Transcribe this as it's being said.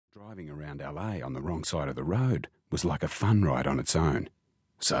Driving around LA on the wrong side of the road was like a fun ride on its own.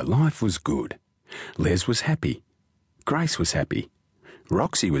 So life was good. Les was happy. Grace was happy.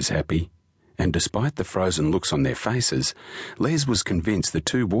 Roxy was happy. And despite the frozen looks on their faces, Les was convinced the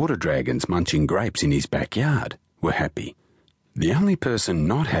two water dragons munching grapes in his backyard were happy. The only person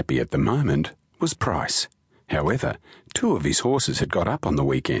not happy at the moment was Price. However, two of his horses had got up on the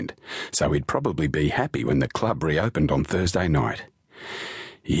weekend, so he'd probably be happy when the club reopened on Thursday night.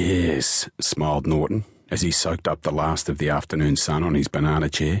 Yes, smiled Norton, as he soaked up the last of the afternoon sun on his banana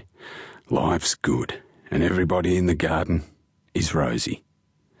chair. Life's good, and everybody in the garden is rosy.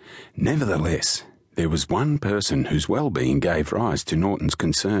 Nevertheless, there was one person whose well-being gave rise to Norton's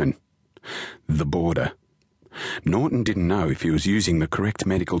concern. The border. Norton didn't know if he was using the correct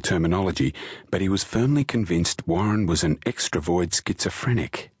medical terminology, but he was firmly convinced Warren was an extravoid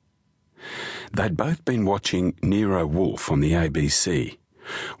schizophrenic. They'd both been watching Nero Wolfe on the ABC.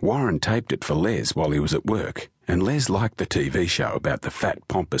 Warren taped it for Les while he was at work, and Les liked the TV show about the fat,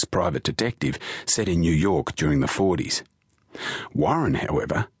 pompous private detective set in New York during the 40s. Warren,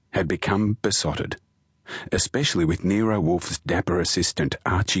 however, had become besotted, especially with Nero Wolfe's dapper assistant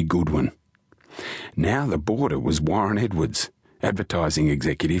Archie Goodwin. Now the border was Warren Edwards, advertising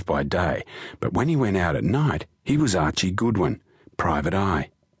executive by day, but when he went out at night, he was Archie Goodwin, private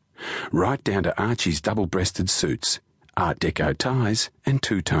eye. Right down to Archie's double-breasted suits, Art Deco ties, and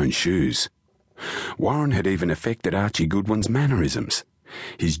two-tone shoes. Warren had even affected Archie Goodwin's mannerisms.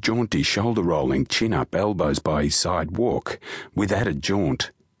 His jaunty, shoulder-rolling, chin-up, elbows by his side walk, with added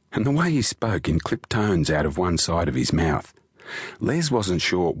jaunt, and the way he spoke in clipped tones out of one side of his mouth. Les wasn't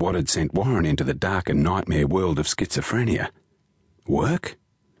sure what had sent Warren into the dark and nightmare world of schizophrenia. Work?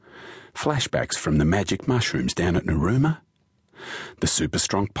 Flashbacks from the magic mushrooms down at Narooma? The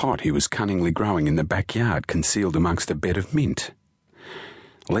super-strong pot he was cunningly growing in the backyard concealed amongst a bed of mint?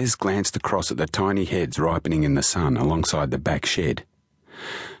 Les glanced across at the tiny heads ripening in the sun alongside the back shed.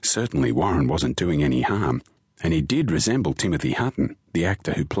 Certainly Warren wasn't doing any harm, and he did resemble Timothy Hutton, the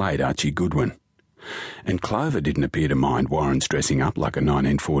actor who played Archie Goodwin. And Clover didn't appear to mind Warren's dressing up like a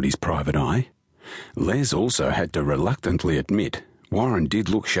 1940s private eye. Les also had to reluctantly admit Warren did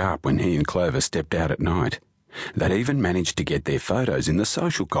look sharp when he and Clover stepped out at night. They'd even managed to get their photos in the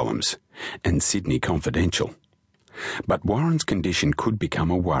social columns and Sydney Confidential. But Warren's condition could become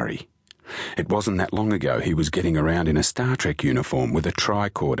a worry. It wasn't that long ago he was getting around in a Star Trek uniform with a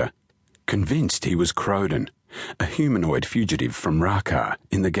tricorder, convinced he was Croden, a humanoid fugitive from Rakar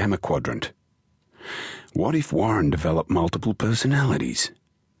in the Gamma Quadrant. What if Warren developed multiple personalities?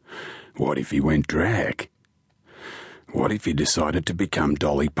 What if he went drag? What if he decided to become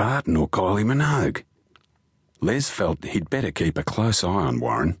Dolly Parton or Kylie Minogue? Les felt he'd better keep a close eye on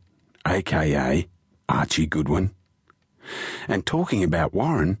Warren, a.k.a. Archie Goodwin. And talking about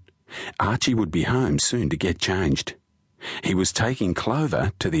Warren, Archie would be home soon to get changed. He was taking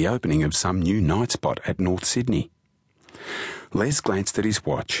Clover to the opening of some new night spot at North Sydney. Les glanced at his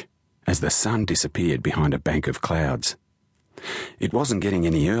watch as the sun disappeared behind a bank of clouds. It wasn't getting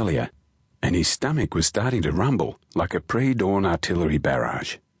any earlier, and his stomach was starting to rumble like a pre-dawn artillery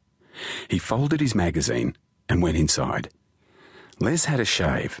barrage. He folded his magazine and went inside. Les had a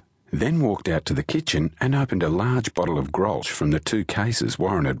shave, then walked out to the kitchen and opened a large bottle of Grolsch from the 2 cases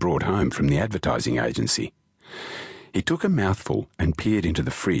Warren had brought home from the advertising agency. He took a mouthful and peered into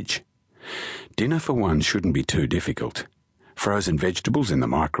the fridge. Dinner for one shouldn't be too difficult. Frozen vegetables in the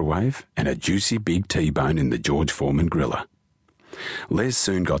microwave and a juicy big T-bone in the George Foreman griller. Les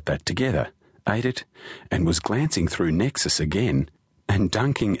soon got that together, ate it, and was glancing through Nexus again and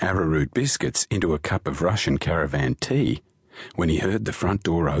dunking arrowroot biscuits into a cup of Russian caravan tea when he heard the front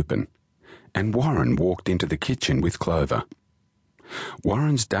door open, and Warren walked into the kitchen with Clover.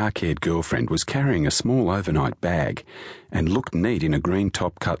 Warren's dark-haired girlfriend was carrying a small overnight bag and looked neat in a green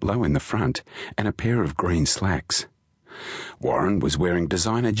top cut low in the front and a pair of green slacks. Warren was wearing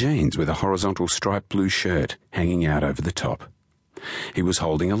designer jeans with a horizontal striped blue shirt hanging out over the top. He was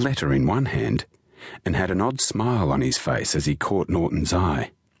holding a letter in one hand and had an odd smile on his face as he caught Norton's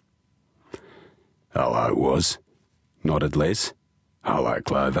eye. "Hello, Woz," nodded Les. "Hello,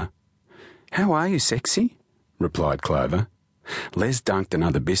 Clover." "How are you, sexy?" replied Clover. Les dunked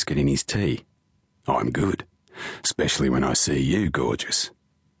another biscuit in his tea. "I'm good, especially when I see you, gorgeous."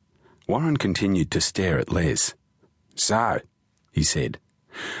 Warren continued to stare at Les. "So," he said,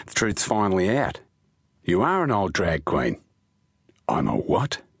 "the truth's finally out. You are an old drag queen." "I'm a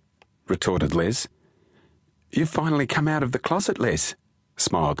what?" retorted Les. "You've finally come out of the closet, Les,"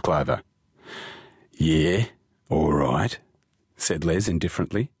 smiled Clover. "Yeah, all right," said Les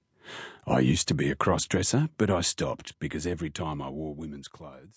indifferently. "I used to be a cross-dresser, but I stopped because every time I wore women's clothes..."